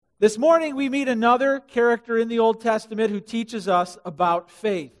This morning we meet another character in the Old Testament who teaches us about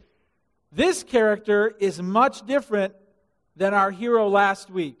faith. This character is much different than our hero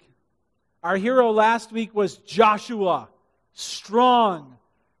last week. Our hero last week was Joshua, strong,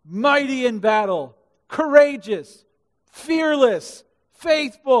 mighty in battle, courageous, fearless,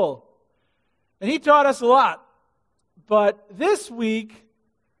 faithful. And he taught us a lot. But this week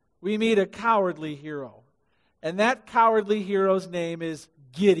we meet a cowardly hero. And that cowardly hero's name is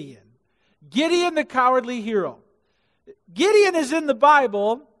Gideon. Gideon, the cowardly hero. Gideon is in the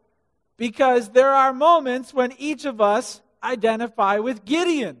Bible because there are moments when each of us identify with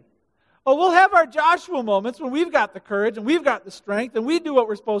Gideon. Oh, we'll have our Joshua moments when we've got the courage and we've got the strength and we do what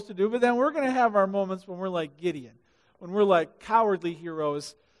we're supposed to do, but then we're going to have our moments when we're like Gideon, when we're like cowardly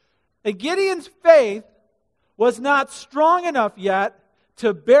heroes. And Gideon's faith was not strong enough yet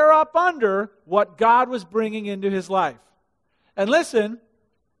to bear up under what God was bringing into his life. And listen,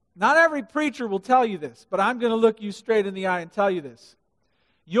 not every preacher will tell you this, but I'm going to look you straight in the eye and tell you this.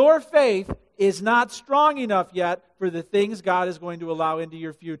 Your faith is not strong enough yet for the things God is going to allow into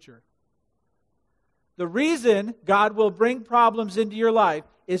your future. The reason God will bring problems into your life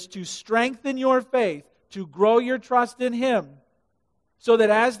is to strengthen your faith, to grow your trust in Him, so that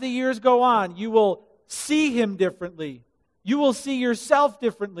as the years go on, you will see Him differently. You will see yourself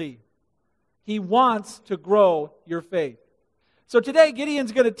differently. He wants to grow your faith. So today,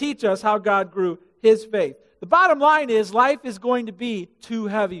 Gideon's going to teach us how God grew his faith. The bottom line is, life is going to be too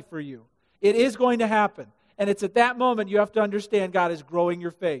heavy for you. It is going to happen. And it's at that moment you have to understand God is growing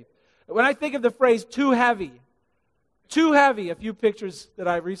your faith. When I think of the phrase too heavy, a few pictures that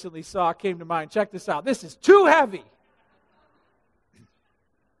I recently saw came to mind. Check this out. This is too heavy.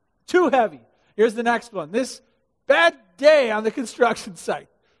 Too heavy. Here's the next one. This bad day on the construction site.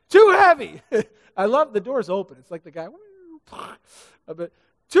 Too heavy. I love the doors open. It's like the guy, but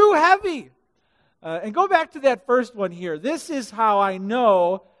too heavy. And go back to that first one here. This is how I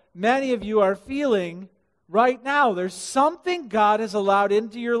know many of you are feeling right now. There's something God has allowed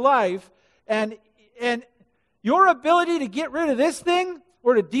into your life, and your ability to get rid of this thing,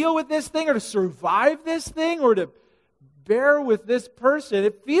 or to deal with this thing, or to survive this thing, or to bear with this person,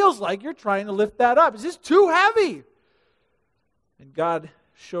 it feels like you're trying to lift that up. Is this too heavy? And God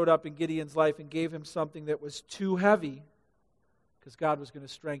showed up in Gideon's life and gave him something that was too heavy, because God was going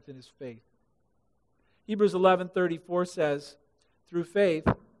to strengthen his faith. Hebrews 11:34 says, through faith,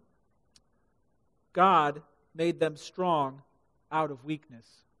 God made them strong out of weakness.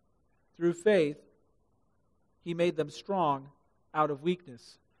 Through faith, He made them strong out of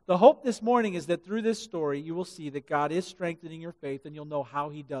weakness. The hope this morning is that through this story, you will see that God is strengthening your faith, and you'll know how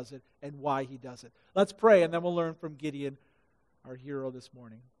He does it and why He does it. Let's pray, and then we'll learn from Gideon, our hero this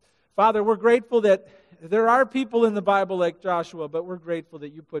morning. Father, we're grateful that there are people in the Bible like Joshua, but we're grateful that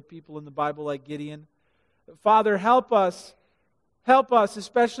you put people in the Bible like Gideon. Father, help us,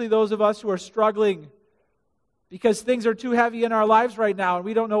 especially those of us who are struggling because things are too heavy in our lives right now and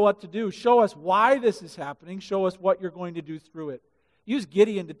we don't know what to do. Show us why this is happening. Show us what you're going to do through it. Use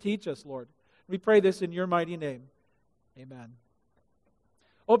Gideon to teach us, Lord. We pray this in your mighty name. Amen.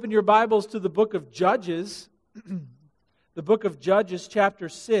 Open your Bibles to the book of Judges. The book of Judges, chapter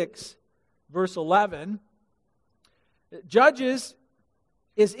 6, verse 11. Judges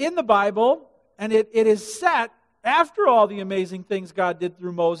is in the Bible, and it is set after all the amazing things God did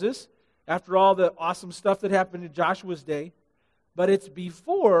through Moses, after all the awesome stuff that happened in Joshua's day, but it's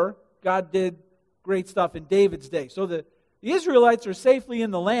before God did great stuff in David's day. So the Israelites are safely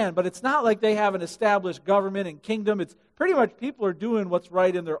in the land, but it's not like they have an established government and kingdom. It's pretty much people are doing what's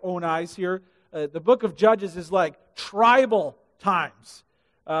right in their own eyes here. The book of Judges is like tribal times.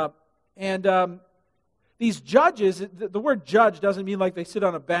 These judges, the word judge doesn't mean like they sit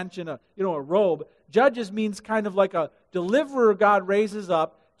on a bench in a robe. Judges means kind of like a deliverer God raises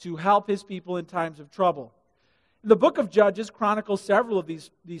up to help His people in times of trouble. The book of Judges chronicles several of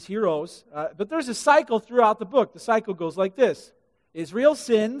these heroes, but there's a cycle throughout the book. The cycle goes like this. Israel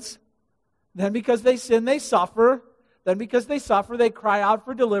sins, then because they sin, they suffer. Then because they suffer, they cry out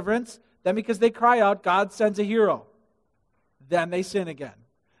for deliverance. Then because they cry out, God sends a hero. Then they sin again.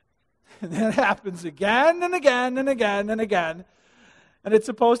 And that happens again and again and again and again. And it's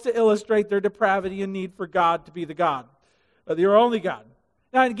supposed to illustrate their depravity and need for God to be the God, their only God.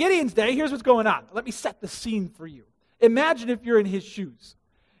 Now in Gideon's day, here's what's going on. Let me set the scene for you. Imagine if you're in his shoes.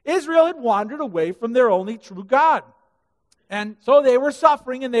 Israel had wandered away from their only true God. And so they were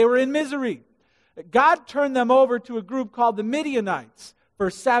suffering and they were in misery. God turned them over to a group called the Midianites for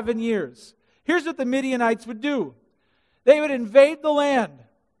 7 years. Here's what the Midianites would do. They would invade the land.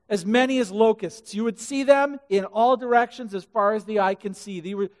 as many as locusts. You would see them in all directions as far as the eye can see.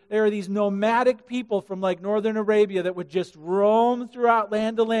 There are these nomadic people from like northern Arabia that would just roam throughout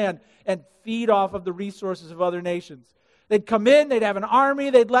land to land and feed off of the resources of other nations. They'd come in, they'd have an army,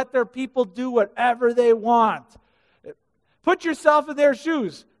 they'd let their people do whatever they want. Put yourself in their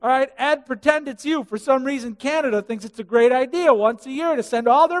shoes, all right? And pretend it's you. For some reason, Canada thinks it's a great idea once a year to send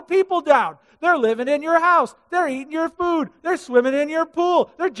all their people down. They're living in your house. They're eating your food. They're swimming in your pool.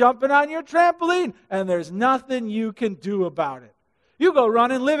 They're jumping on your trampoline. And there's nothing you can do about it. You go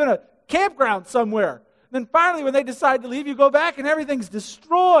run and live in a campground somewhere. And then finally, when they decide to leave, you go back and everything's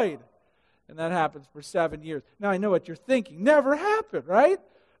destroyed. And that happens for 7 years. Now, I know what you're thinking. Never happened, right?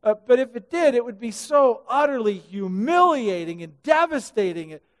 But if it did, it would be so utterly humiliating and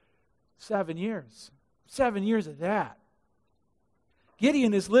devastating. 7 years. 7 years of that.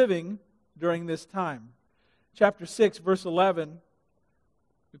 Gideon is living during this time. Chapter 6, verse 11,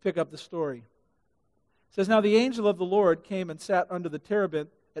 we pick up the story. It says, "Now the angel of the Lord came and sat under the terebinth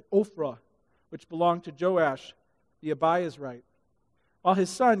at Ophrah, which belonged to Joash the Abiezrite, while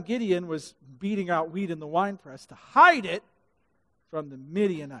his son Gideon was beating out wheat in the winepress to hide it from the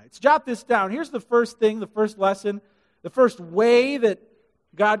Midianites." Jot this down. Here's the first thing, the first lesson, the first way that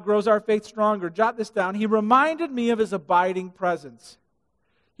God grows our faith stronger. Jot this down. He reminded me of His abiding presence.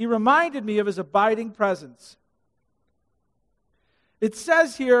 He reminded me of His abiding presence. It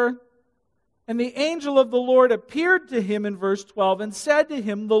says here, "And the angel of the Lord appeared to him," in verse 12, "and said to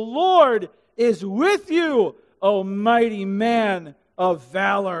him, 'The Lord is with you, O mighty man of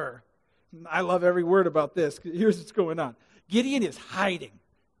valor.'" I love every word about this. Here's what's going on. Gideon is hiding.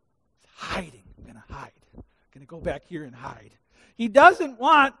 He's hiding. I'm going to hide. I'm going to go back here and hide. He doesn't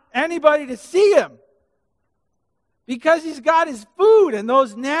want anybody to see him because he's got his food, and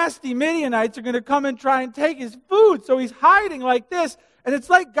those nasty Midianites are going to come and try and take his food. So he's hiding like this, and it's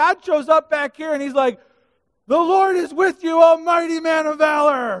like God shows up back here, and He's like, "The Lord is with you, O mighty man of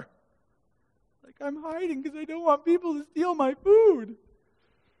valor." Like, I'm hiding because I don't want people to steal my food.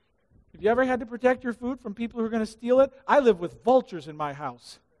 Have you ever had to protect your food from people who are going to steal it? I live with vultures in my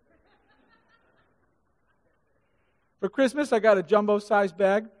house. For Christmas, I got a jumbo-sized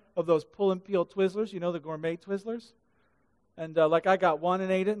bag of those pull and peel Twizzlers, the gourmet Twizzlers. And I got one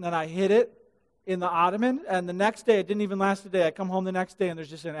and ate it, and then I hid it in the ottoman. And the next day, it didn't even last a day. I come home the next day, and there's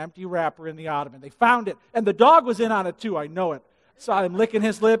just an empty wrapper in the ottoman. They found it, and the dog was in on it too. I know it. Saw him licking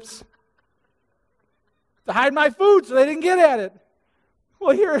his lips to hide my food so they didn't get at it.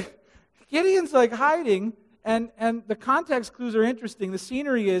 Well, here, Gideon's like hiding, and the context clues are interesting. The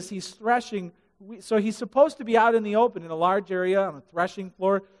scenery is he's threshing. So he's supposed to be out in the open in a large area on a threshing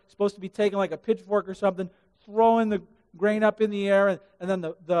floor. He's supposed to be taking like a pitchfork or something, throwing the grain up in the air, and then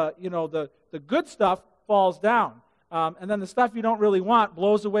the good stuff falls down. And then the stuff you don't really want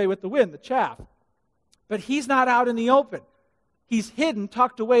blows away with the wind, the chaff. But he's not out in the open. He's hidden,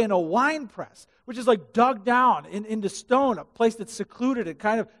 tucked away in a wine press, which is like dug down into stone, a place that's secluded and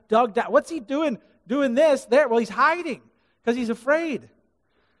kind of dug down. What's he doing this there? Well, he's hiding because he's afraid.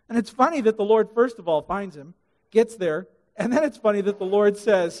 And it's funny that the Lord, first of all, finds him, gets there, and then it's funny that the Lord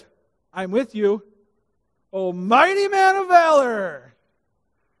says, "I'm with you, O mighty man of valor."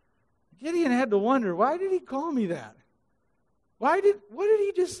 Gideon had to wonder, why did He call me that? What did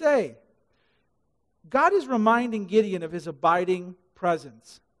He just say? God is reminding Gideon of His abiding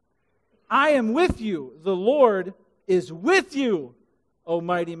presence. "I am with you. The Lord is with you, O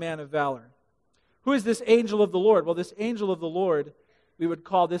mighty man of valor." Who is this angel of the Lord? Well, this angel of the Lord, we would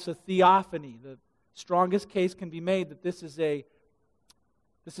call this a theophany. The strongest case can be made that this is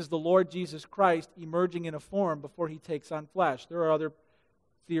the Lord Jesus Christ emerging in a form before He takes on flesh. There are other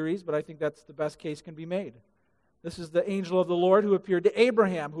theories, but I think that's the best case can be made. This is the angel of the Lord who appeared to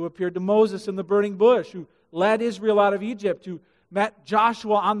Abraham, who appeared to Moses in the burning bush, who led Israel out of Egypt, who met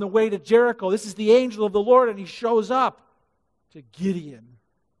Joshua on the way to Jericho. This is the angel of the Lord, and he shows up to Gideon.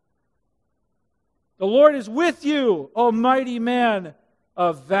 "The Lord is with you, O mighty man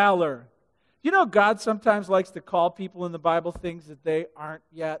of valor." God sometimes likes to call people in the Bible things that they aren't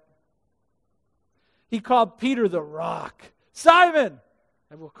yet. He called Peter the rock. "Simon,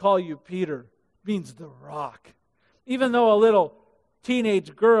 I will call you Peter," means the rock. Even though a little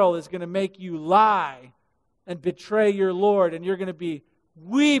teenage girl is going to make you lie and betray your Lord, and you're going to be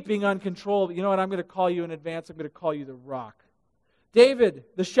weeping uncontrollably, you know what? I'm going to call you in advance. I'm going to call you the rock. David,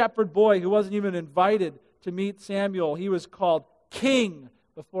 the shepherd boy who wasn't even invited to meet Samuel, he was called king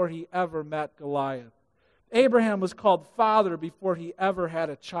before he ever met Goliath. Abraham was called father before he ever had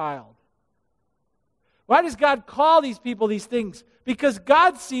a child. Why does God call these people these things? Because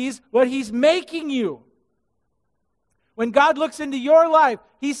God sees what He's making you. When God looks into your life,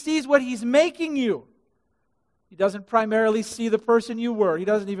 He sees what He's making you. He doesn't primarily see the person you were. He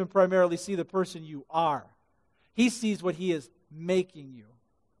doesn't even primarily see the person you are. He sees what He is making you.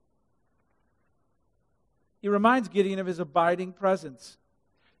 He reminds Gideon of his abiding presence.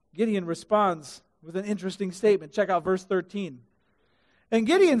 Gideon responds with an interesting statement. Check out verse 13. And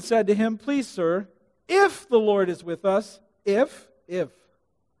Gideon said to him, "Please, sir, if the Lord is with us," if.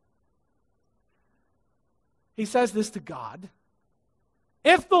 He says this to God.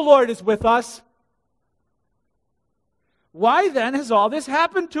 If the Lord is with us, why then has all this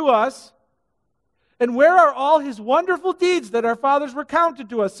happened to us? And where are all His wonderful deeds that our fathers recounted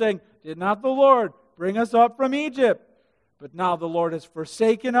to us, saying, "Did not the Lord bring us up from Egypt? But now the Lord has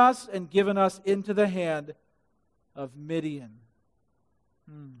forsaken us and given us into the hand of Midian."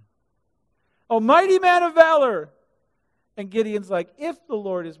 O mighty man of valor! And Gideon's like, if the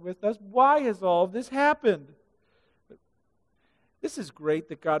Lord is with us, why has all of this happened? This is great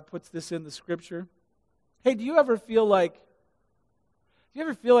that God puts this in the Scripture. Hey, do you ever feel like,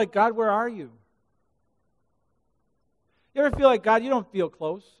 God, where are you? You ever feel like, God, you don't feel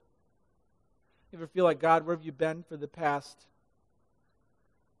close? You ever feel like, God, where have you been for the past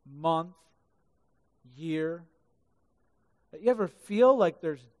month, year? You ever feel like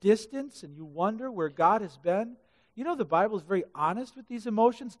there's distance and you wonder where God has been? You know, the Bible is very honest with these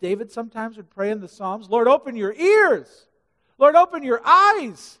emotions. David sometimes would pray in the Psalms, "Lord, open your ears. Lord, open your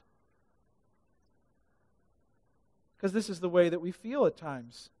eyes." Because this is the way that we feel at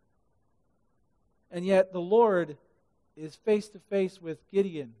times. And yet the Lord is face to face with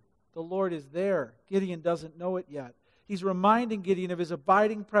Gideon. The Lord is there. Gideon doesn't know it yet. He's reminding Gideon of His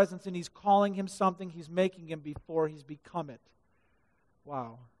abiding presence, and He's calling him something He's making him before he's become it.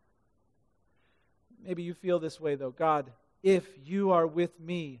 Wow. Maybe you feel this way, though. God, if you are with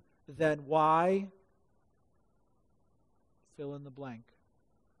me, then why? Fill in the blank.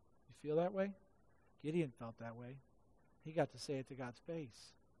 You feel that way? Gideon felt that way. He got to say it to God's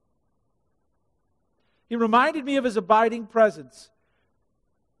face. He reminded me of His abiding presence.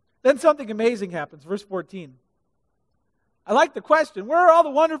 Then something amazing happens. Verse 14. I like the question. Where are all the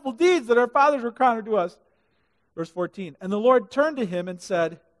wonderful deeds that our fathers recounted to us? Verse 14. And the Lord turned to him and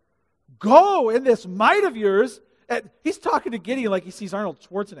said, "Go in this might of yours." And he's talking to Gideon like he sees Arnold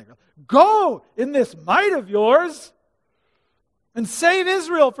Schwarzenegger. "Go in this might of yours and save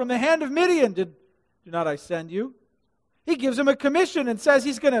Israel from the hand of Midian. Do not I send you?" He gives him a commission and says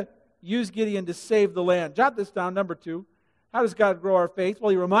He's going to use Gideon to save the land. Jot this down, number 2. How does God grow our faith? Well,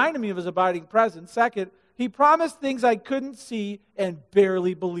 He reminded me of His abiding presence. Second, He promised things I couldn't see and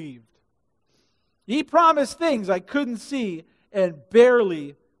barely believed. He promised things I couldn't see and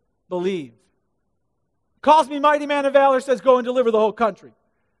barely believe. Calls me mighty man of valor, says go and deliver the whole country.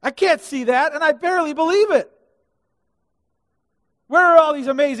 I can't see that, and I barely believe it. Where are all these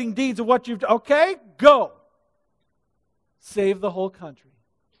amazing deeds of what you've done? Okay, go. Save the whole country.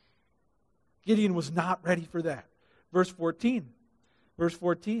 Gideon was not ready for that. Verse 14.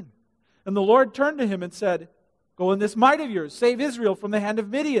 And the Lord turned to him and said, "Go in this might of yours, save Israel from the hand of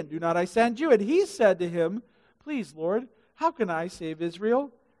Midian. Do not I send you?" And he said to him, "Please, Lord, how can I save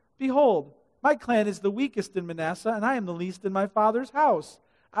Israel? Behold, my clan is the weakest in Manasseh, and I am the least in my father's house."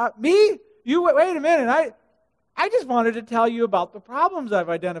 Me? You wait a minute. I just wanted to tell you about the problems I've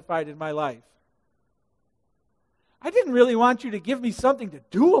identified in my life. I didn't really want you to give me something to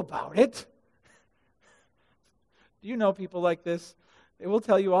do about it. Do you know people like this? They will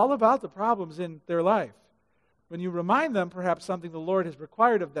tell you all about the problems in their life. When you remind them perhaps something the Lord has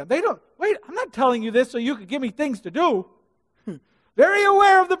required of them, they don't, wait, I'm not telling you this so you could give me things to do. Very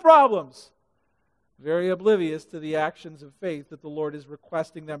aware of the problems. Very oblivious to the actions of faith that the Lord is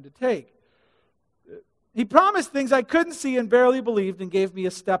requesting them to take. He promised things I couldn't see and barely believed and gave me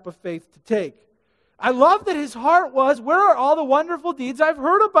a step of faith to take. I love that his heart was, where are all the wonderful deeds I've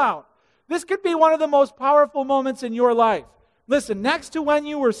heard about? This could be one of the most powerful moments in your life. Listen, next to when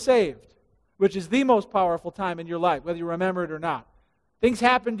you were saved, which is the most powerful time in your life, whether you remember it or not. Things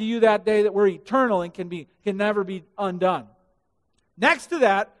happened to you that day that were eternal and can never be undone. Next to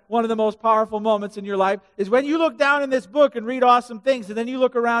that, one of the most powerful moments in your life is when you look down in this book and read awesome things, and then you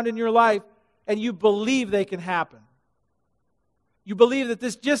look around in your life and you believe they can happen. You believe that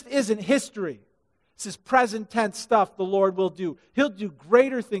this just isn't history. This is present tense stuff the Lord will do. He'll do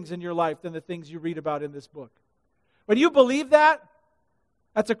greater things in your life than the things you read about in this book. When you believe that,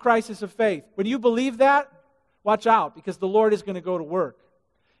 that's a crisis of faith. When you believe that, watch out, because the Lord is going to go to work.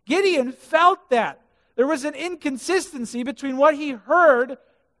 Gideon felt that. There was an inconsistency between what he heard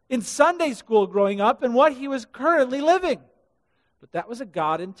in Sunday school growing up and what he was currently living. But that was a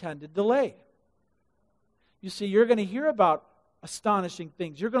God-intended delay. You see, you're going to hear about astonishing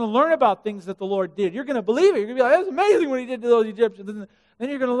things. You're going to learn about things that the Lord did. You're going to believe it. You're going to be like, that's amazing what He did to those Egyptians. And then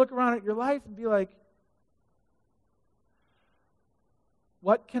you're going to look around at your life and be like,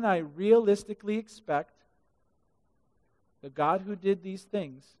 what can I realistically expect the God who did these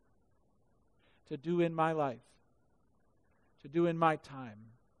things to do in my life, to do in my time,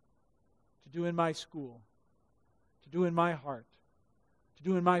 to do in my school, to do in my heart, to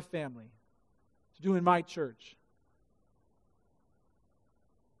do in my family, to do in my church?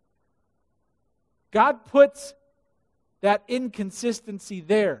 God puts that inconsistency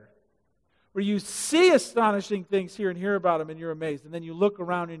there, where you see astonishing things here and hear about them and you're amazed, and then you look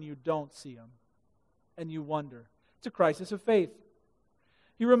around and you don't see them, and you wonder. It's a crisis of faith.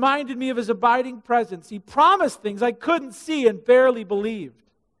 He reminded me of His abiding presence. He promised things I couldn't see and barely believed.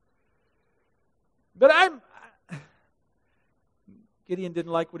 But Gideon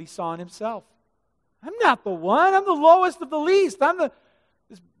didn't like what he saw in himself. I'm not the one. I'm the lowest of the least. I'm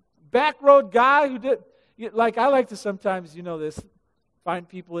this back road guy who did, like, I like to sometimes, find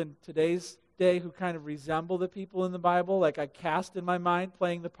people in today's day who kind of resemble the people in the Bible. Like, I cast in my mind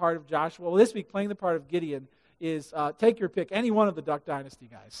playing the part of Joshua. Well, this week, playing the part of Gideon is, take your pick, any one of the Duck Dynasty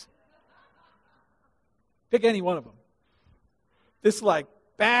guys. Pick any one of them. This, like,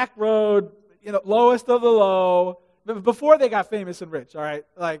 back road, lowest of the low, before they got famous and rich, all right?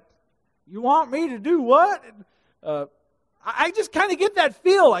 Like, you want me to do what? I just kind of get that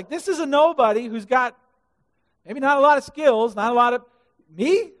feel, like this is a nobody who's got maybe not a lot of skills, not a lot of...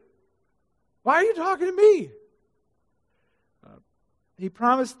 Me? Why are you talking to me? He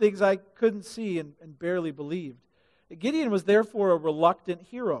promised things I couldn't see and barely believed. Gideon was therefore a reluctant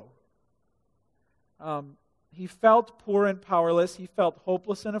hero. He felt poor and powerless. He felt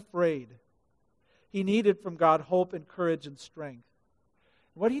hopeless and afraid. He needed from God hope and courage and strength.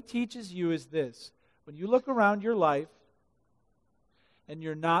 What he teaches you is this. When you look around your life and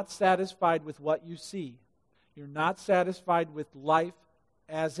you're not satisfied with what you see, you're not satisfied with life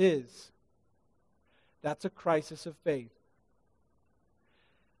as is, that's a crisis of faith.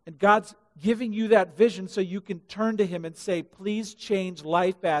 And God's giving you that vision so you can turn to Him and say, please change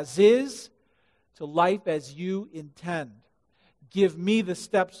life as is to life as you intend. Give me the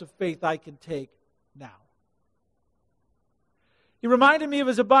steps of faith I can take now. He reminded me of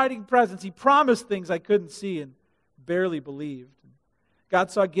His abiding presence. He promised things I couldn't see and barely believed. God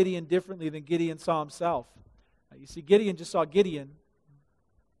saw Gideon differently than Gideon saw himself. You see, Gideon just saw Gideon.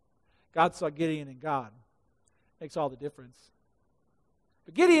 God saw Gideon in God. Makes all the difference.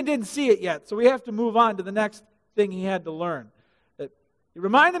 But Gideon didn't see it yet, so we have to move on to the next thing he had to learn. He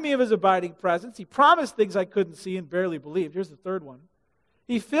reminded me of His abiding presence. He promised things I couldn't see and barely believed. Here's the third one.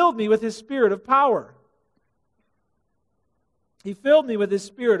 He filled me with His Spirit of power. He filled me with His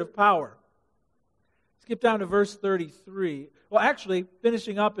Spirit of power. Skip down to verse 33. Well, actually,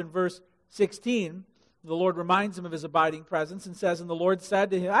 finishing up in verse 16, the Lord reminds him of His abiding presence and says, and the Lord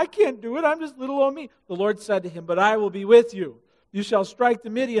said to him, I can't do it, I'm just little old me. The Lord said to him, but I will be with you. You shall strike the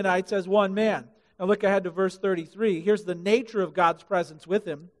Midianites as one man. Now look ahead to verse 33. Here's the nature of God's presence with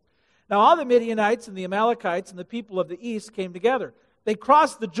him. Now all the Midianites and the Amalekites and the people of the east came together. They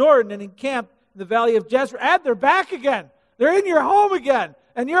crossed the Jordan and encamped in the valley of Jezreel. And they're back again. They're in your home again.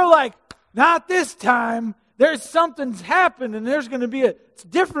 And you're like, not this time. There's something's happened and there's going to be it's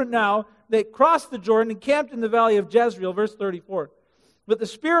different now. They crossed the Jordan and camped in the valley of Jezreel, verse 34. But the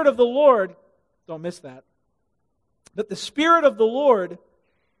Spirit of the Lord, don't miss that, but the Spirit of the Lord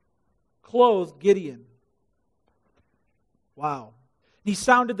clothed Gideon. Wow. He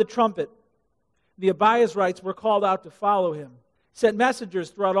sounded the trumpet. The Abiezrites were called out to follow him. He sent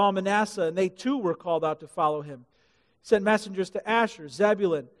messengers throughout all Manasseh, and they too were called out to follow him. He sent messengers to Asher,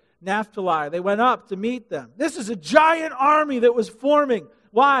 Zebulun, Naphtali. They went up to meet them. This is a giant army that was forming.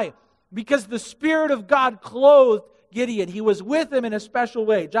 Why? Because the Spirit of God clothed Gideon. He was with him in a special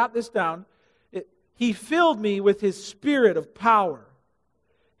way. Jot this down. He filled me with His Spirit of power.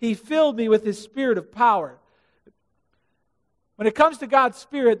 He filled me with His Spirit of power. When it comes to God's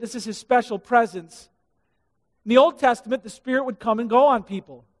Spirit, this is His special presence. In the Old Testament, the Spirit would come and go on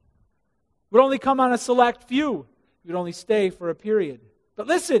people. It would only come on a select few. It would only stay for a period. But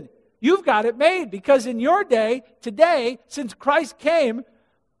listen, you've got it made, because in your day, today, since Christ came,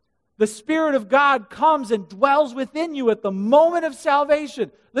 the Spirit of God comes and dwells within you at the moment of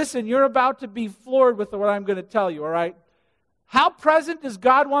salvation. Listen, you're about to be floored with what I'm going to tell you, all right? How present does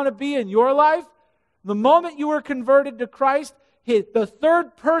God want to be in your life? The moment you were converted to Christ, the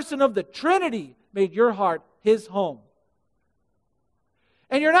third person of the Trinity made your heart His home.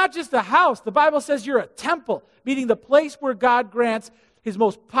 And you're not just a house. The Bible says you're a temple, meaning the place where God grants his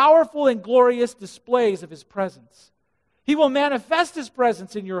most powerful and glorious displays of his presence. He will manifest his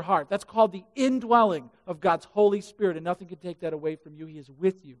presence in your heart. That's called the indwelling of God's Holy Spirit, and nothing can take that away from you. He is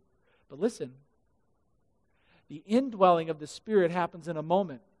with you. But listen, the indwelling of the Spirit happens in a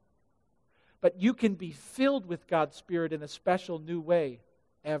moment. But you can be filled with God's Spirit in a special new way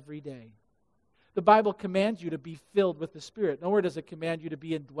every day. The Bible commands you to be filled with the Spirit. Nowhere does it command you to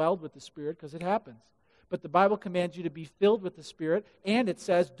be indwelled with the Spirit, because it happens. But the Bible commands you to be filled with the Spirit, and it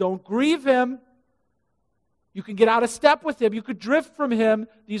says, don't grieve Him. You can get out of step with Him. You could drift from Him.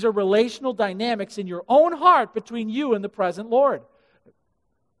 These are relational dynamics in your own heart between you and the present Lord.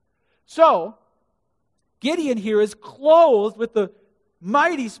 So, Gideon here is clothed with the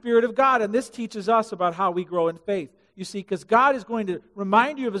mighty Spirit of God, and this teaches us about how we grow in faith. You see, because God is going to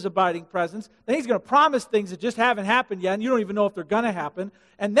remind you of His abiding presence, then He's going to promise things that just haven't happened yet, and you don't even know if they're going to happen,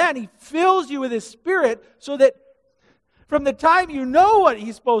 and then He fills you with His Spirit so that from the time you know what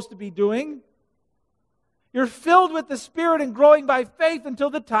He's supposed to be doing, you're filled with the Spirit and growing by faith until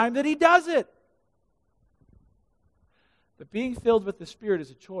the time that He does it. But being filled with the Spirit is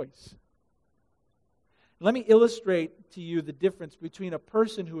a choice. Let me illustrate to you the difference between a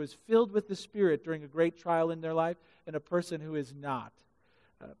person who is filled with the Spirit during a great trial in their life and a person who is not.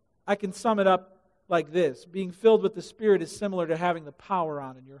 I can sum it up like this. Being filled with the Spirit is similar to having the power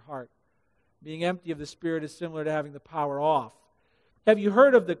on in your heart. Being empty of the Spirit is similar to having the power off. Have you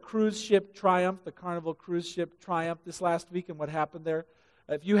heard of the cruise ship Triumph, the Carnival cruise ship Triumph this last week and what happened there?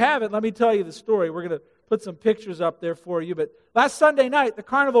 If you haven't, let me tell you the story. We're going to put some pictures up there for you. But last Sunday night, the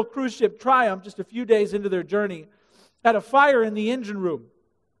Carnival cruise ship Triumph, just a few days into their journey, had a fire in the engine room.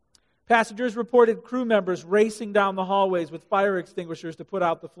 Passengers reported crew members racing down the hallways with fire extinguishers to put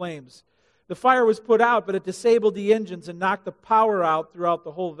out the flames. The fire was put out, but it disabled the engines and knocked the power out throughout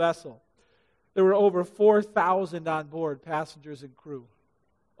the whole vessel. There were over 4,000 on board, passengers and crew.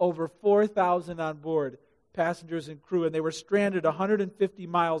 Over 4,000 on board, passengers and crew, and they were stranded 150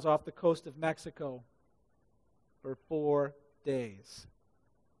 miles off the coast of Mexico for 4 days.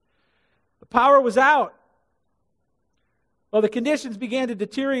 The power was out. Well, the conditions began to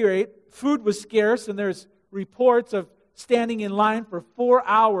deteriorate. Food was scarce, and there's reports of standing in line for 4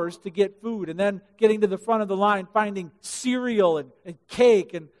 hours to get food, and then getting to the front of the line, finding cereal and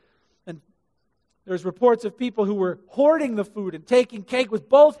cake, and there's reports of people who were hoarding the food and taking cake with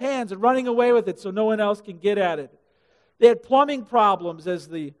both hands and running away with it so no one else can get at it. They had plumbing problems as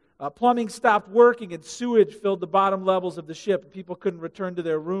the plumbing stopped working and sewage filled the bottom levels of the ship. And people couldn't return to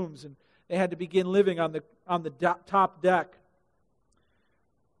their rooms, and they had to begin living on the top deck.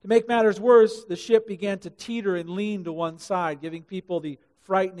 To make matters worse, the ship began to teeter and lean to one side, giving people the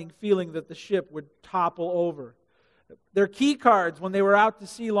frightening feeling that the ship would topple over. Their key cards, when they were out to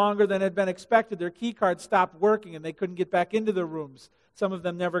sea longer than had been expected, their key cards stopped working and they couldn't get back into their rooms. Some of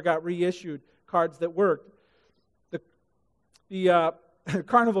them never got reissued, cards that worked. The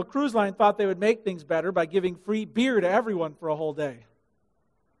Carnival Cruise Line thought they would make things better by giving free beer to everyone for a whole day.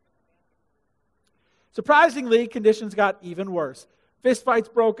 Surprisingly, conditions got even worse.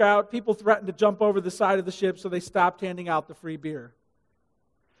 Fistfights broke out. People threatened to jump over the side of the ship, so they stopped handing out the free beer.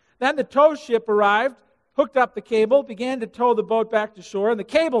 Then the tow ship arrived, hooked up the cable, began to tow the boat back to shore, and the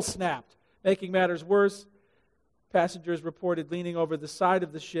cable snapped. Making matters worse, passengers reported leaning over the side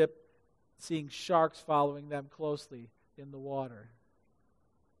of the ship, seeing sharks following them closely in the water.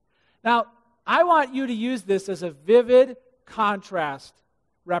 Now, I want you to use this as a vivid contrast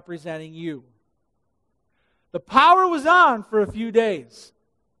representing you. The power was on for a few days.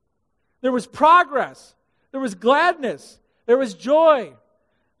 There was progress. There was gladness. There was joy.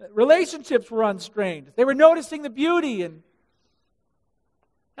 Relationships were unstrained. They were noticing the beauty, and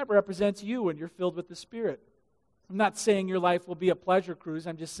that represents you when you're filled with the Spirit. I'm not saying your life will be a pleasure cruise.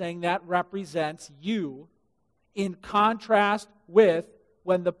 I'm just saying that represents you in contrast with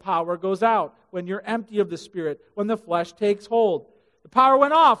when the power goes out, when you're empty of the Spirit, when the flesh takes hold. The power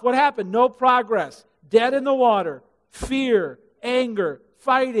went off. What happened? No progress. Dead in the water. Fear, anger,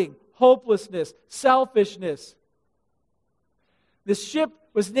 fighting, hopelessness, selfishness. This ship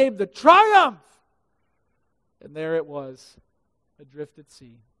was named the Triumph. And there it was, adrift at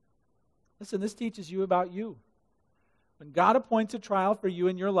sea. Listen, this teaches you about you. When God appoints a trial for you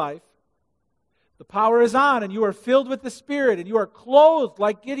in your life, the power is on and you are filled with the Spirit and you are clothed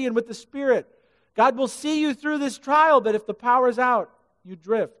like Gideon with the Spirit. God will see you through this trial, but if the power is out, you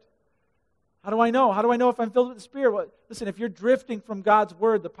drift. How do I know? How do I know if I'm filled with the Spirit? Well, listen, if you're drifting from God's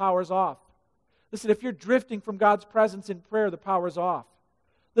Word, the power's off. Listen, if you're drifting from God's presence in prayer, the power's off.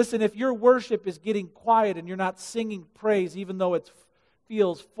 Listen, if your worship is getting quiet and you're not singing praise even though it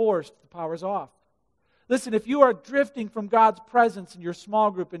feels forced, the power's off. Listen, if you are drifting from God's presence in your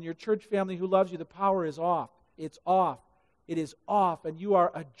small group, in your church family who loves you, the power is off. It's off. It is off, and you are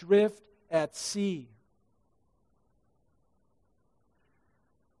adrift at sea.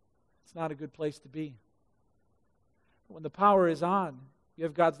 It's not a good place to be. But when the power is on, you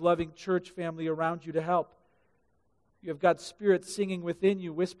have God's loving church family around you to help. You have God's Spirit singing within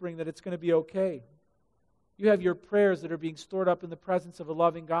you, whispering that it's going to be okay. You have your prayers that are being stored up in the presence of a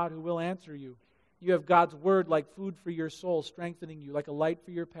loving God who will answer you. You have God's Word like food for your soul, strengthening you, like a light for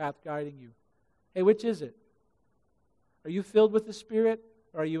your path, guiding you. Hey, which is it? Are you filled with the Spirit,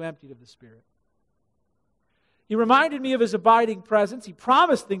 or are you emptied of the Spirit? He reminded me of His abiding presence. He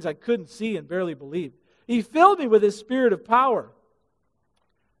promised things I couldn't see and barely believe. He filled me with His Spirit of power.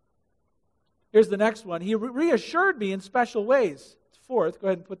 Here's the next one. He reassured me in special ways. It's fourth. Go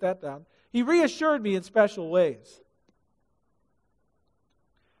ahead and put that down. He reassured me in special ways.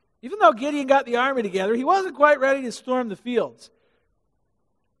 Even though Gideon got the army together, he wasn't quite ready to storm the fields.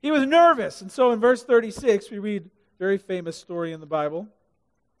 He was nervous. And so in verse 36, we read a very famous story in the Bible.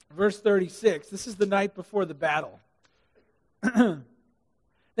 Verse 36, this is the night before the battle.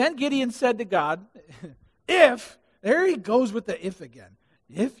 Then Gideon said to God, if, there he goes with the if again.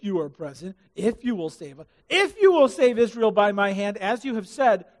 If you are present, if you will save us, if you will save Israel by my hand, as you have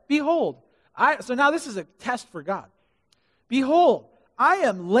said, behold. So now this is a test for God. Behold, I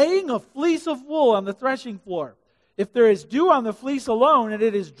am laying a fleece of wool on the threshing floor. If there is dew on the fleece alone, and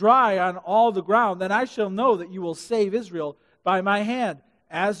it is dry on all the ground, then I shall know that you will save Israel by my hand,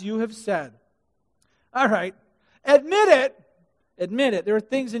 as you have said. All right, admit it. There are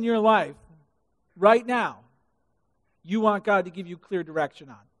things in your life right now you want God to give you clear direction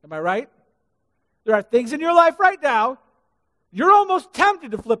on. Am I right? There are things in your life right now you're almost tempted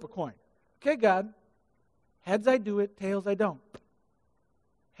to flip a coin. Okay, God, heads I do it, tails I don't.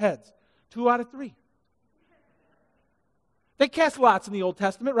 Heads. 2 out of 3. They cast lots in the Old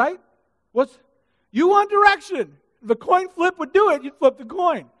Testament, right? You want direction. If a coin flip would do it, you'd flip the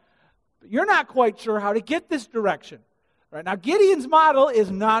coin. But you're not quite sure how to get this direction. Right? Now, Gideon's model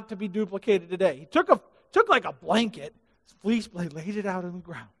is not to be duplicated today. He took like a blanket, his fleece blade, laid it out on the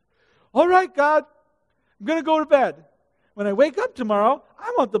ground. All right, God, I'm going to go to bed. When I wake up tomorrow,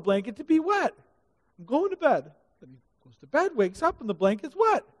 I want the blanket to be wet. I'm going to bed. Then he goes to bed, wakes up, and the blanket's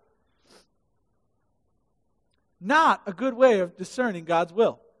wet. Not a good way of discerning God's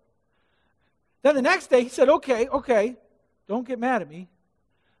will. Then the next day he said, okay, don't get mad at me,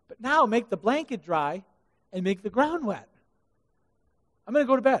 but now make the blanket dry and make the ground wet. I'm going to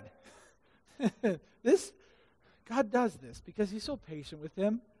go to bed. God does this because He's so patient with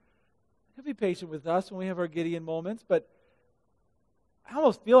him. He'll be patient with us when we have our Gideon moments, but I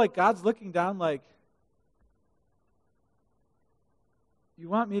almost feel like God's looking down like, you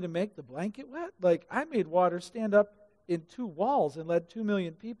want me to make the blanket wet? Like, I made water stand up in 2 walls and led 2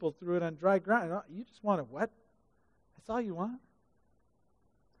 million people through it on dry ground. You just want it wet? That's all you want?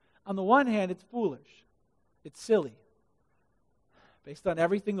 On the one hand, it's foolish. It's silly. Based on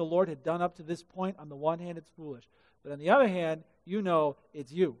everything the Lord had done up to this point, on the one hand, it's foolish. But on the other hand, you know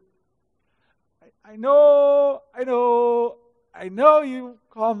it's you. I know you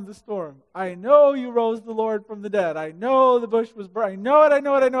calmed the storm. I know you rose the Lord from the dead. I know the bush was burned. I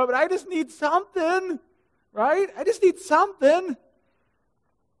know it, but I just need something, right? I just need something.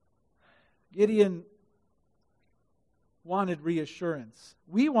 Gideon wanted reassurance.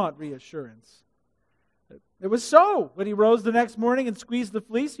 We want reassurance. It was so. When he rose the next morning and squeezed the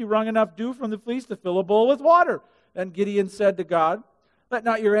fleece, he wrung enough dew from the fleece to fill a bowl with water. Then Gideon said to God, let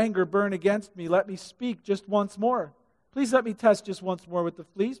not your anger burn against me. Let me speak just once more. Please let me test just once more with the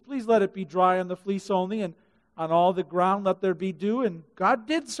fleece. Please let it be dry on the fleece only, and on all the ground let there be dew. And God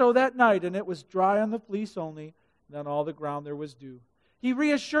did so that night, and it was dry on the fleece only, and on all the ground there was dew. He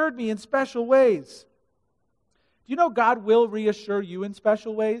reassured me in special ways. Do you know God will reassure you in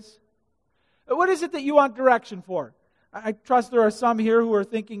special ways? What is it that you want direction for? I trust there are some here who are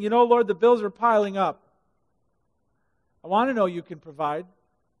thinking, Lord, the bills are piling up. I want to know you can provide.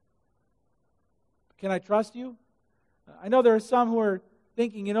 Can I trust you? I know there are some who are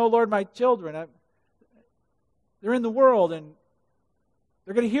thinking, Lord, my children, they're in the world and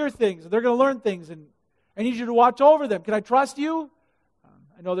they're going to hear things, and they're going to learn things, and I need you to watch over them. Can I trust you?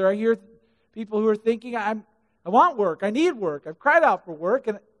 I know there are here people who are thinking, I want work, I need work, I've cried out for work,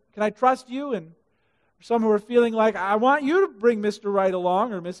 and can I trust you? And some who are feeling like, I want you to bring Mr. Right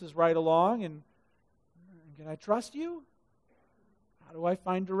along or Mrs. Right along, and can I trust you? How do I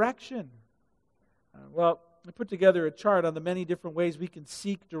find direction? Well, I put together a chart on the many different ways we can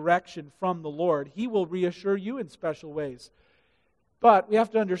seek direction from the Lord. He will reassure you in special ways. But we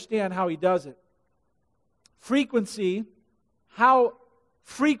have to understand how He does it. Frequency, how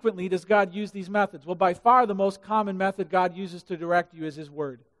frequently does God use these methods? Well, by far the most common method God uses to direct you is His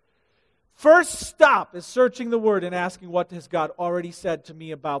Word. First stop is searching the Word and asking, what has God already said to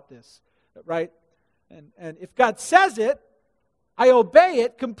me about this? Right? And if God says it, I obey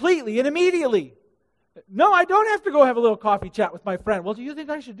it completely and immediately. No, I don't have to go have a little coffee chat with my friend. Well, do you think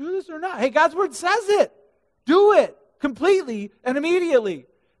I should do this or not? Hey, God's Word says it. Do it completely and immediately.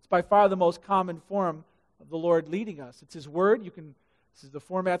 It's by far the most common form of the Lord leading us. It's His Word. The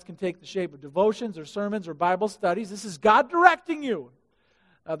formats can take the shape of devotions or sermons or Bible studies. This is God directing you.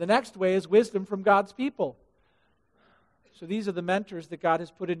 The next way is wisdom from God's people. So these are the mentors that God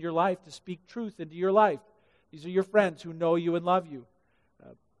has put in your life to speak truth into your life. These are your friends who know you and love you.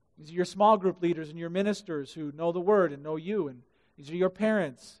 These are your small group leaders and your ministers who know the Word and know you. And these are your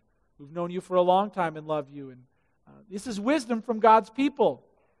parents who've known you for a long time and love you. And this is wisdom from God's people.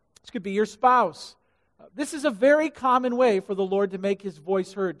 This could be your spouse. This is a very common way for the Lord to make His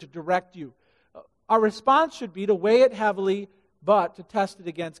voice heard, to direct you. Our response should be to weigh it heavily, but to test it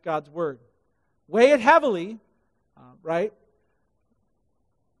against God's Word. Weigh it heavily, right?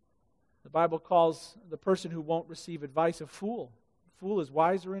 The Bible calls the person who won't receive advice a fool. A fool is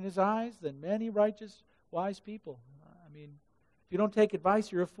wiser in his eyes than many righteous, wise people. If you don't take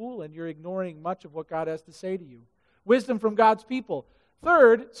advice, you're a fool, and you're ignoring much of what God has to say to you. Wisdom from God's people.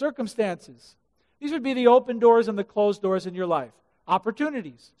 Third, circumstances. These would be the open doors and the closed doors in your life.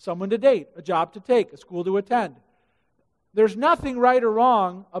 Opportunities, someone to date, a job to take, a school to attend. There's nothing right or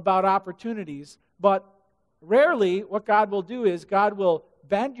wrong about opportunities, but rarely what God will do is God will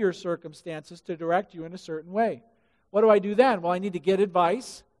bend your circumstances to direct you in a certain way. What do I do then? Well, I need to get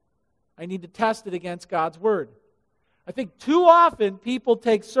advice. I need to test it against God's Word. I think too often people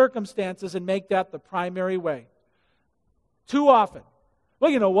take circumstances and make that the primary way. Too often. Well,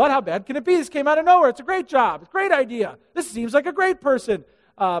 you know what? How bad can it be? This came out of nowhere. It's a great job. It's a great idea. This seems like a great person.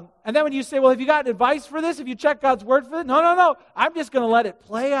 And then when you say, well, have you gotten advice for this? Have you checked God's Word for it? No. I'm just going to let it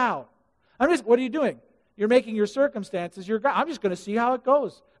play out. What are you doing? You're making your circumstances your God. I'm just going to see how it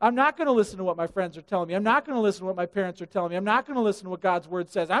goes. I'm not going to listen to what my friends are telling me. I'm not going to listen to what my parents are telling me. I'm not going to listen to what God's Word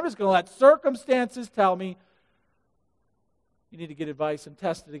says. I'm just going to let circumstances tell me. You need to get advice and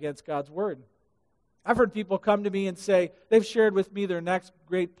test it against God's Word. I've heard people come to me and say, they've shared with me their next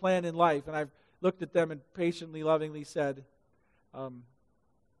great plan in life, and I've looked at them and patiently, lovingly said,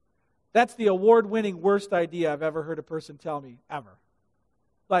 that's the award-winning worst idea I've ever heard a person tell me, ever.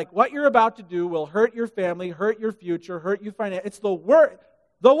 Like, what you're about to do will hurt your family, hurt your future, hurt you financially. It's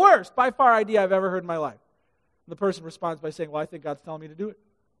the worst, by far, idea I've ever heard in my life. And the person responds by saying, well, I think God's telling me to do it.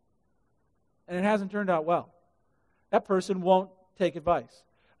 And it hasn't turned out well. That person won't take advice.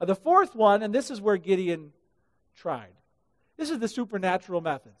 The fourth one, and this is where Gideon tried. This is the supernatural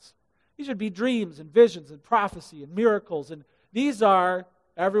methods. These would be dreams and visions and prophecy and miracles. And these are,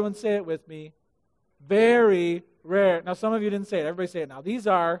 everyone say it with me, very rare. Now, some of you didn't say it. Everybody say it now. These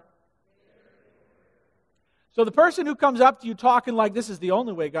are. So the person who comes up to you talking like this is the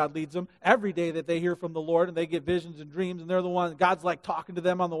only way God leads them, every day that they hear from the Lord and they get visions and dreams and they're the one, God's like talking to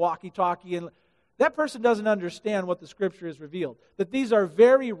them on the walkie-talkie, and that person doesn't understand what the Scripture has revealed. That these are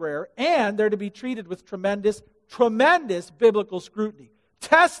very rare and they're to be treated with tremendous biblical scrutiny.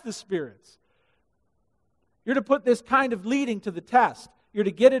 Test the spirits. You're to put this kind of leading to the test. You're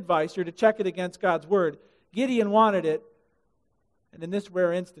to get advice. You're to check it against God's Word. Gideon wanted it, and in this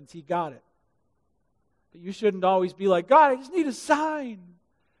rare instance, he got it. But you shouldn't always be like, God, I just need a sign.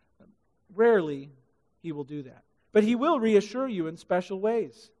 Rarely he will do that. But he will reassure you in special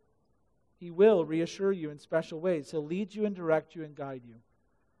ways. He will reassure you in special ways. He'll lead you and direct you and guide you.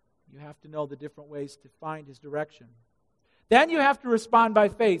 You have to know the different ways to find His direction. Then you have to respond by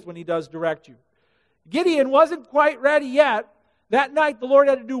faith when He does direct you. Gideon wasn't quite ready yet. That night, the Lord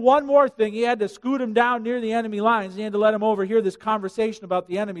had to do one more thing. He had to scoot him down near the enemy lines. He had to let him overhear this conversation about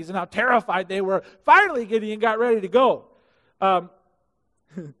the enemies and how terrified they were. Finally, Gideon got ready to go.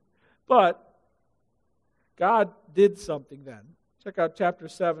 But God did something then. Check out chapter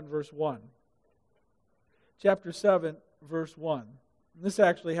 7, verse 1. Chapter 7, verse 1. And this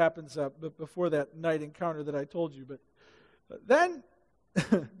actually happens before that night encounter that I told you. But then,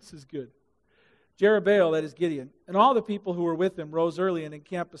 this is good. Jerubbaal, that is Gideon, and all the people who were with him rose early and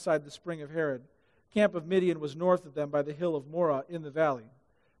encamped beside the spring of Harod. The camp of Midian was north of them by the hill of Morah in the valley.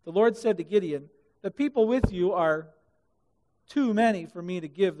 The Lord said to Gideon, the people with you are too many for me to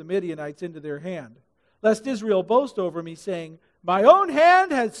give the Midianites into their hand, lest Israel boast over me, saying, my own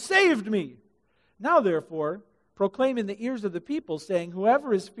hand has saved me. Now, therefore, proclaim in the ears of the people, saying,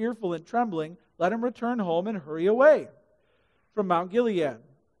 whoever is fearful and trembling, let him return home and hurry away from Mount Gilead.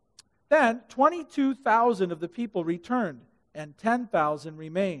 Then 22,000 of the people returned, and 10,000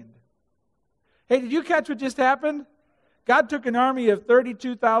 remained. Hey, did you catch what just happened? God took an army of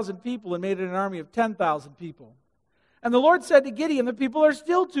 32,000 people and made it an army of 10,000 people. And the Lord said to Gideon, the people are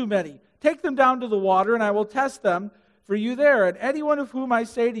still too many. Take them down to the water, and I will test them for you there. And anyone of whom I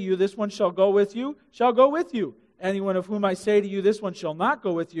say to you, this one shall go with you, shall go with you. Anyone of whom I say to you, this one shall not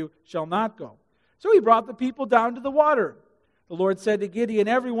go with you, shall not go. So he brought the people down to the water. The Lord said to Gideon,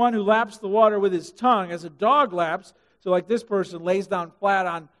 everyone who laps the water with his tongue, as a dog laps, so like this person lays down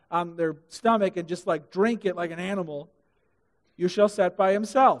flat on their stomach and just like drink it like an animal, you shall set by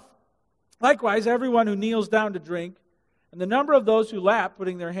himself. Likewise, everyone who kneels down to drink, and the number of those who lapped,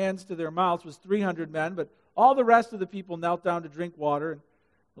 putting their hands to their mouths, was 300 men, but all the rest of the people knelt down to drink water. And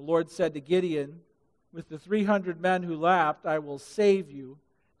the Lord said to Gideon, with the 300 men who lapped, I will save you,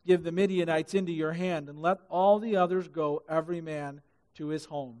 give the Midianites into your hand, and let all the others go, every man to his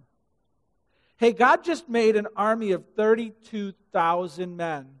home. Hey, God just made an army of 32,000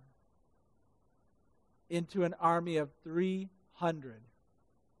 men into an army of 300.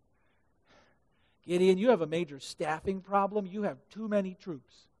 Gideon, you have a major staffing problem. You have too many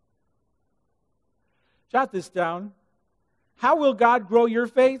troops. Jot this down. How will God grow your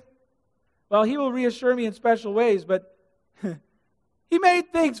faith? Well, He will reassure me in special ways, but He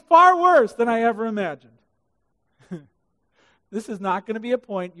made things far worse than I ever imagined. This is not going to be a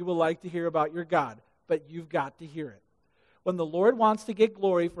point you will like to hear about your God, but you've got to hear it. When the Lord wants to get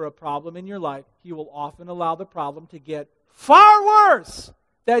glory for a problem in your life, He will often allow the problem to get far worse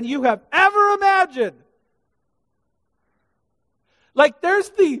than you have ever imagined. Like there's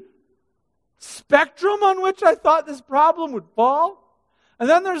the spectrum on which I thought this problem would fall. And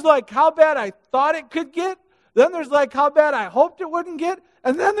then there's like how bad I thought it could get. Then there's like how bad I hoped it wouldn't get.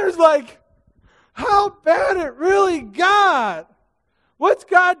 And then there's like how bad it really got. What's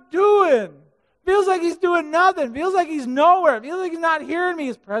God doing? Feels like He's doing nothing. Feels like He's nowhere. Feels like He's not hearing me.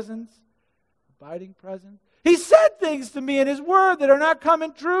 His presence, abiding presence. He said things to me in His Word that are not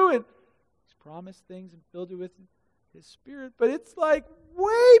coming true. And He's promised things and filled you with His Spirit. But it's like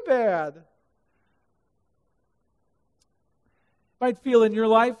way bad. You might feel in your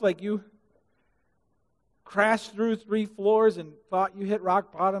life like you crashed through 3 floors and thought you hit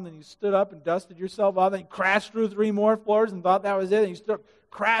rock bottom, and you stood up and dusted yourself off, and you crashed through 3 more floors and thought that was it, and you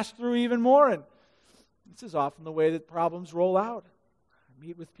crashed through even more. And this is often the way that problems roll out. I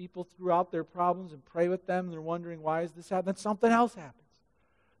meet with people throughout their problems and pray with them, and they're wondering, why is this happening? Then something else happens.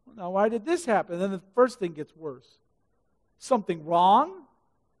 Well, now, why did this happen? And then the first thing gets worse. Something wrong?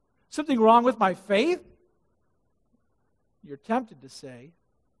 Something wrong with my faith? You're tempted to say,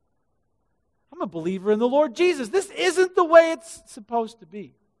 I'm a believer in the Lord Jesus. This isn't the way it's supposed to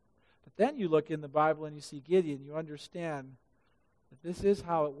be. But then you look in the Bible and you see Gideon. You understand that this is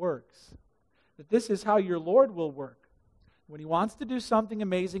how it works. That this is how your Lord will work. When He wants to do something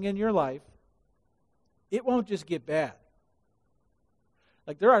amazing in your life, it won't just get bad.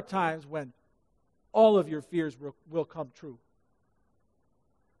 Like there are times when all of your fears will come true.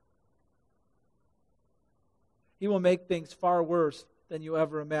 He will make things far worse than you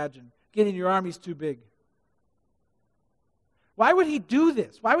ever imagined. Gideon, your army's too big. Why would He do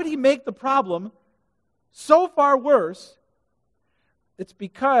this? Why would He make the problem so far worse? It's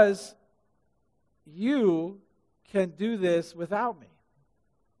because you can do this without me.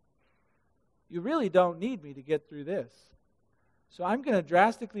 You really don't need me to get through this. So I'm going to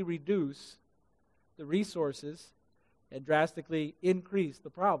drastically reduce the resources and drastically increase the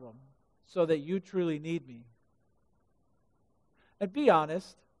problem so that you truly need me. And be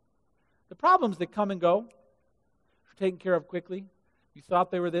honest, the problems that come and go are taken care of quickly. You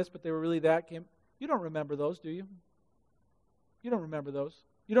thought they were this, but they were really that. You don't remember those, do you? You don't remember those.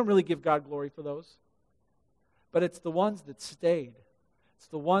 You don't really give God glory for those. But it's the ones that stayed. It's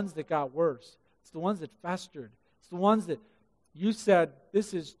the ones that got worse. It's the ones that festered. It's the ones that you said,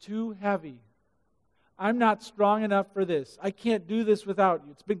 this is too heavy. I'm not strong enough for this. I can't do this without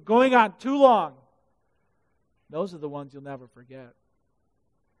you. It's been going on too long. Those are the ones you'll never forget.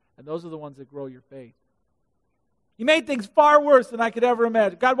 And those are the ones that grow your faith. He made things far worse than I could ever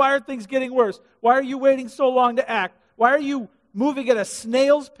imagine. God, why are things getting worse? Why are you waiting so long to act? Why are you moving at a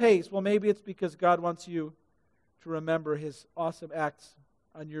snail's pace? Well, maybe it's because God wants you to remember His awesome acts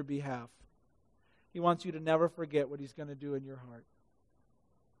on your behalf. He wants you to never forget what He's going to do in your heart.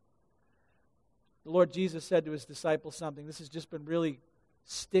 The Lord Jesus said to His disciples something. This has just been really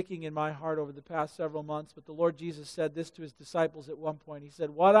sticking in my heart over the past several months. But the Lord Jesus said this to His disciples at one point. He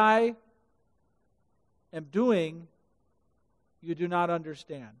said, what I am doing, you do not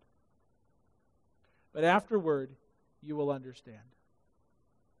understand. But afterward, you will understand.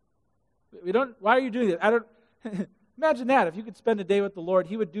 Why are you doing this? Imagine that. If you could spend a day with the Lord,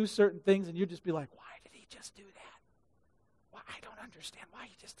 He would do certain things and you'd just be like, why did He just do that? Well, I don't understand why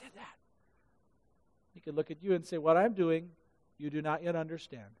He just did that. He could look at you and say, what I'm doing, you do not yet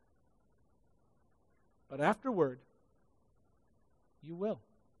understand. But afterward, you will.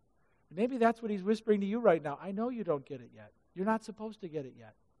 Maybe that's what He's whispering to you right now. I know you don't get it yet. You're not supposed to get it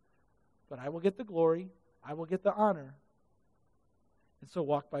yet. But I will get the glory. I will get the honor. And so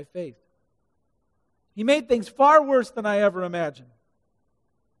walk by faith. He made things far worse than I ever imagined.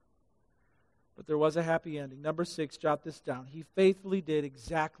 But there was a happy ending. Number 6, jot this down. He faithfully did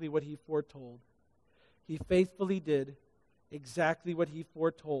exactly what He foretold. He faithfully did exactly what He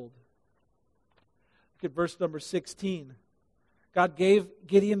foretold. Look at verse number 16. God gave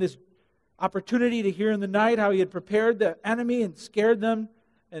Gideon this opportunity to hear in the night how he had prepared the enemy and scared them.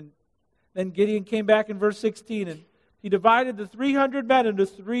 And then Gideon came back in verse 16 and he divided the 300 men into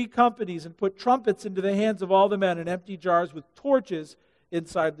 3 companies and put trumpets into the hands of all the men and empty jars with torches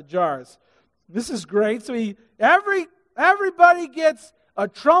inside the jars. This is great. So everybody gets a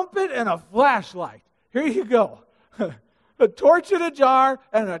trumpet and a flashlight. Here you go. A torch in a jar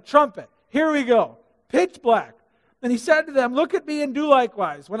and a trumpet. Here we go. Pitch black. And he said to them, look at me and do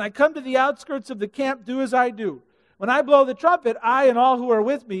likewise. When I come to the outskirts of the camp, do as I do. When I blow the trumpet, I and all who are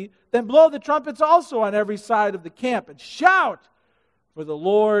with me, then blow the trumpets also on every side of the camp and shout for the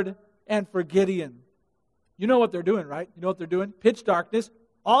Lord and for Gideon. You know what they're doing, right? You know what they're doing? Pitch darkness.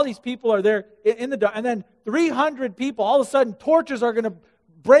 All these people are there in the dark. And then 300 people, all of a sudden torches are going to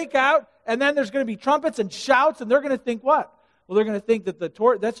break out. And then there's going to be trumpets and shouts. And they're going to think what? Well, they're going to think that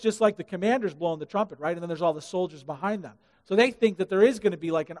that's just like the commanders blowing the trumpet, right? And then there's all the soldiers behind them. So they think that there is going to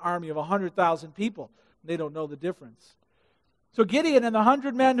be like an army of 100,000 people. They don't know the difference. So Gideon and the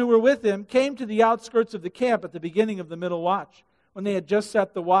 100 men who were with him came to the outskirts of the camp at the beginning of the middle watch. When they had just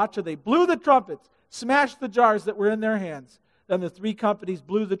set the watch, and they blew the trumpets, smashed the jars that were in their hands. Then the 3 companies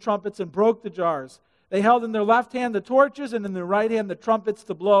blew the trumpets and broke the jars. They held in their left hand the torches and in their right hand the trumpets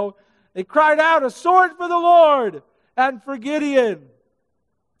to blow. They cried out, a sword for the Lord and for Gideon.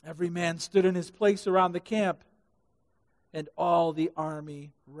 Every man stood in his place around the camp, and all the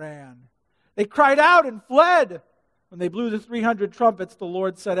army ran. They cried out and fled. When they blew the 300 trumpets, the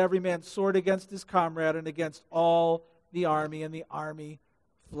Lord set every man's sword against his comrade and against all the army, and the army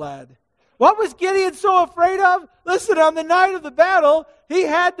fled. What was Gideon so afraid of? Listen, on the night of the battle, he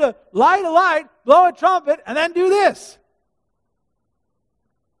had to light a light, blow a trumpet, and then do this.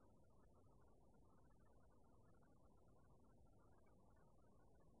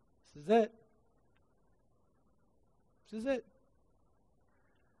 This is it. This is it.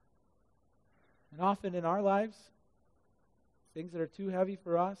 And often in our lives, things that are too heavy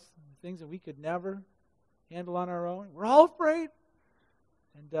for us, things that we could never handle on our own, we're all afraid.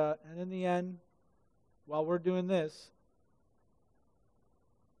 And in the end, while we're doing this,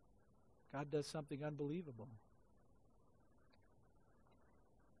 God does something unbelievable.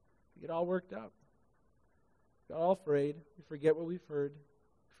 We get all worked up. We get all afraid. We forget what we've heard.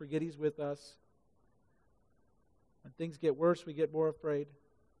 We forget He's with us. When things get worse, we get more afraid.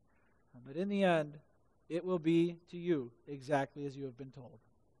 But in the end, it will be to you exactly as you have been told.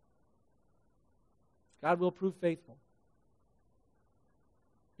 God will prove faithful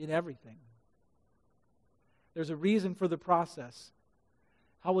in everything. There's a reason for the process.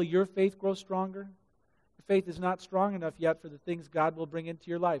 How will your faith grow stronger? Your faith is not strong enough yet for the things God will bring into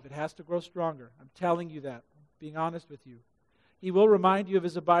your life. It has to grow stronger. I'm telling you that. I'm being honest with you. He will remind you of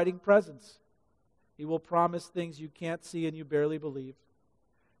His abiding presence. He will promise things you can't see and you barely believe.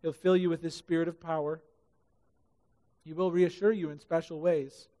 He'll fill you with His Spirit of power. He will reassure you in special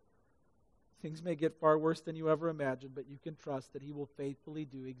ways. Things may get far worse than you ever imagined, but you can trust that He will faithfully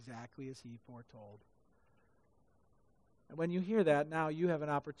do exactly as He foretold. And when you hear that, now you have an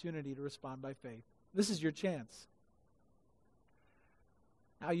opportunity to respond by faith. This is your chance.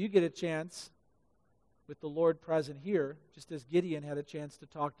 Now you get a chance with the Lord present here, just as Gideon had a chance to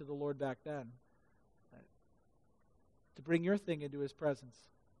talk to the Lord back then, to bring your thing into His presence.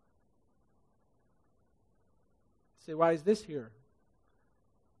 Say, why is this here?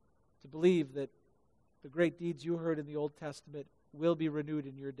 To believe that the great deeds you heard in the Old Testament will be renewed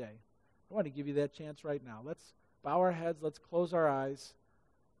in your day. I want to give you that chance right now. Let's bow our heads. Let's close our eyes.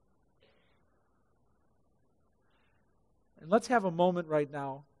 And let's have a moment right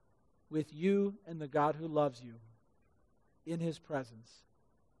now with you and the God who loves you in His presence.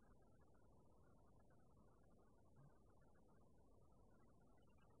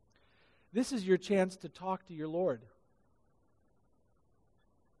 This is your chance to talk to your Lord.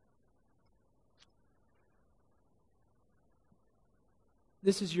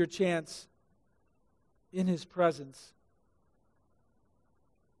 This is your chance in His presence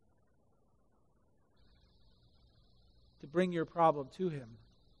to bring your problem to Him.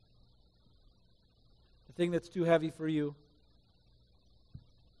 The thing that's too heavy for you,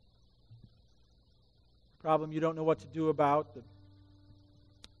 the problem you don't know what to do about, it's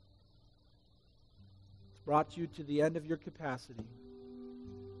brought you to the end of your capacity.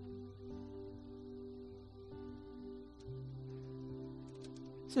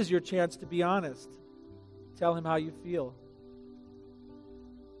 This is your chance to be honest. Tell Him how you feel.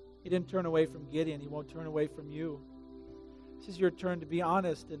 He didn't turn away from Gideon. He won't turn away from you. This is your turn to be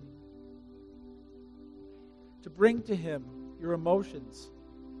honest and to bring to Him your emotions.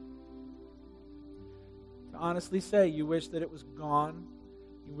 To honestly say you wish that it was gone.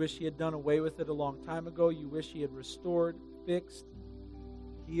 You wish He had done away with it a long time ago. You wish He had restored, fixed,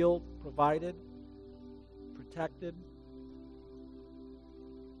 healed, provided, protected.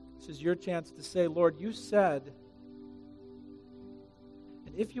 This is your chance to say, Lord, you said,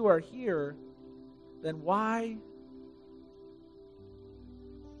 and if you are here, then why?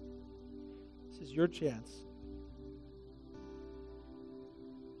 This is your chance.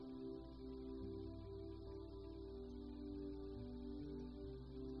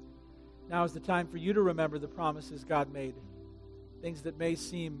 Now is the time for you to remember the promises God made, things that may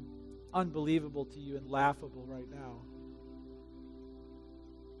seem unbelievable to you and laughable right now.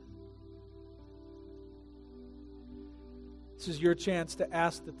 This is your chance to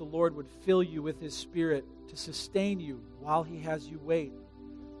ask that the Lord would fill you with His Spirit to sustain you while He has you wait.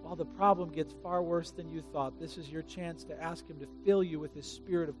 While the problem gets far worse than you thought, this is your chance to ask Him to fill you with His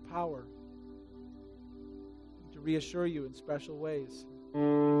Spirit of power, to reassure you in special ways.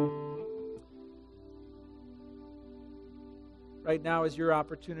 Right now is your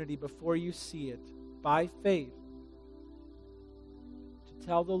opportunity before you see it, by faith, to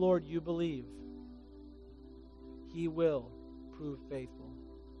tell the Lord you believe He will prove faithful.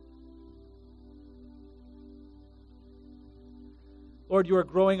 Lord, you are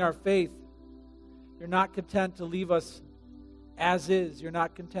growing our faith. You're not content to leave us as is. You're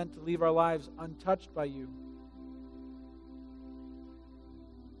not content to leave our lives untouched by you.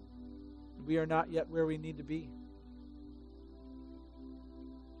 We are not yet where we need to be.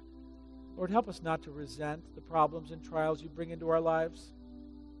 Lord, help us not to resent the problems and trials you bring into our lives.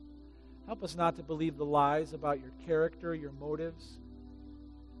 Help us not to believe the lies about your character, your motives.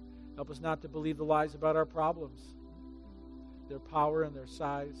 Help us not to believe the lies about our problems, their power and their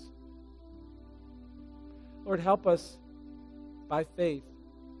size. Lord, help us by faith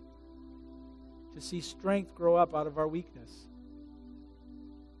to see strength grow up out of our weakness.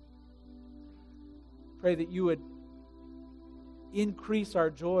 Pray that you would increase our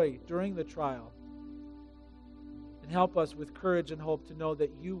joy during the trial and help us with courage and hope to know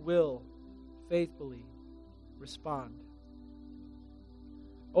that you will faithfully respond.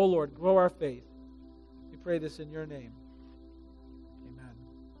 Oh Lord, grow our faith. We pray this in your name.